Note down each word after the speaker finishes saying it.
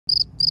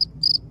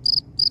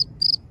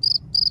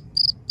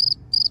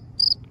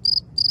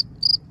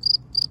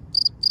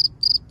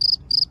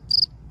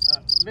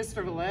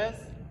Mr. Velez,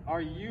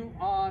 are you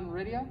on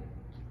radio?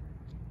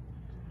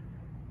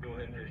 Go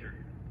ahead,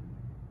 Fisher.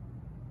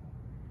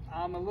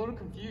 I'm a little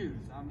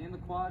confused. I'm in the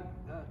quad.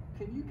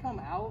 Can you come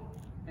out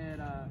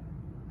and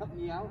help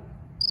me out?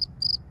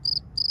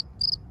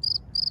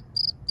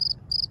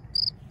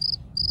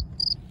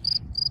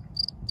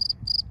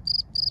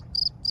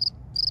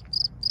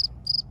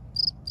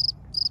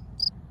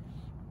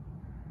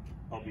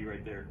 I'll be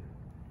right there.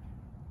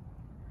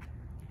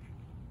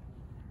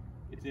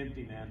 It's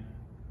empty, man.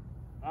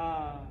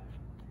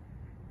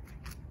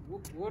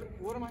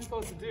 What am I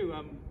supposed to do?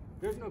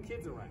 There's no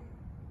kids around.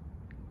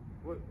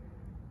 What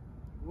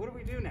do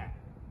we do now?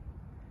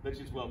 Let's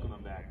just welcome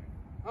them back.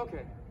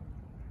 Okay.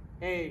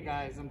 Hey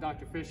guys, I'm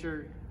Dr.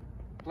 Fisher.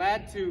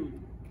 Glad to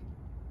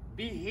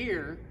be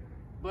here,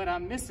 but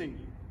I'm missing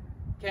you.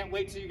 Can't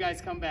wait till you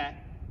guys come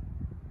back.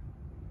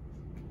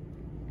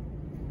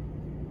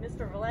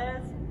 Mr.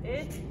 Velez,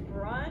 it's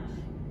brunch.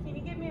 Can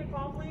you give me a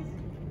call, please?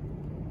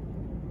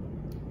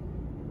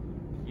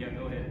 Yeah,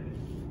 go ahead.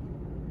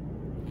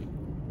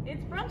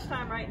 It's brunch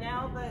time right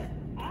now, but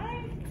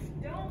I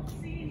don't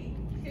see any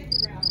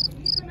kids around.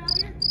 Can you come out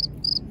here?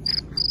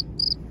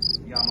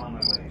 Yeah, I'm on my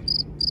way.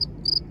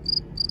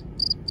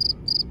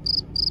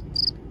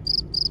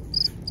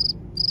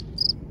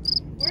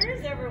 Where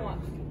is everyone?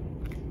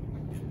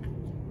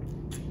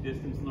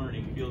 Distance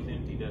learning feels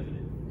empty, doesn't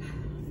it?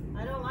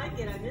 I don't like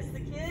it. I miss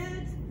the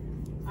kids.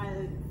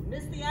 I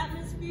miss the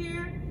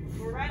atmosphere.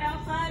 We're right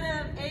outside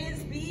of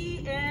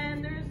ASB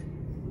and there's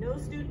no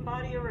student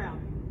body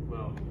around.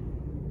 Well,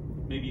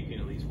 maybe you can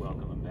at least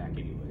welcome them back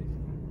anyways.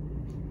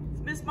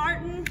 Miss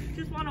Martin,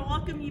 just want to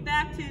welcome you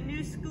back to a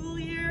new school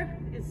year.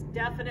 It's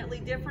definitely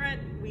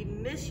different. We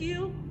miss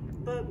you,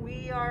 but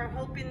we are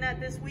hoping that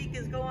this week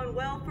is going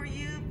well for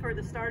you for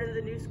the start of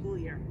the new school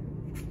year.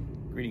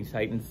 Greetings,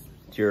 Titans.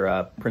 It's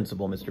your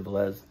principal, Mr.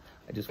 Velez.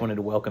 I just wanted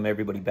to welcome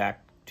everybody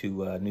back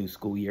to a new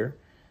school year.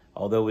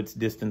 Although it's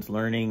distance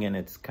learning and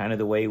it's kind of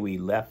the way we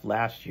left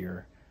last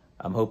year,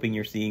 I'm hoping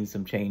you're seeing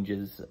some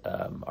changes.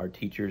 Our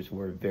teachers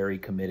were very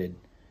committed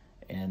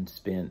and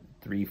spent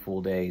 3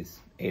 full days,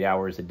 8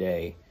 hours a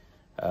day,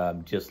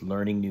 just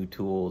learning new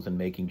tools and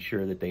making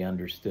sure that they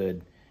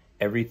understood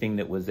everything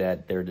that was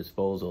at their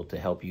disposal to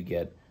help you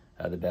get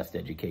the best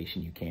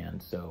education you can.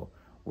 So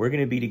we're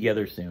going to be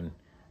together soon.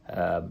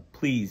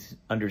 Please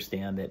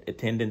understand that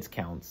attendance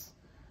counts,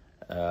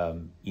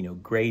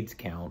 grades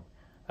count,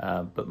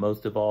 but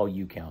most of all,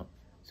 you count.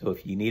 So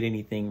if you need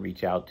anything,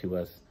 reach out to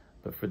us.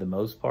 But for the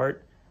most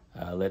part,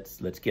 let's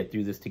get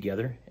through this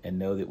together and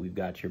know that we've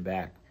got your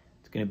back.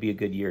 It's going to be a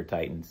good year,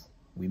 Titans.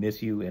 We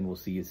miss you, and we'll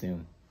see you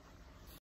soon.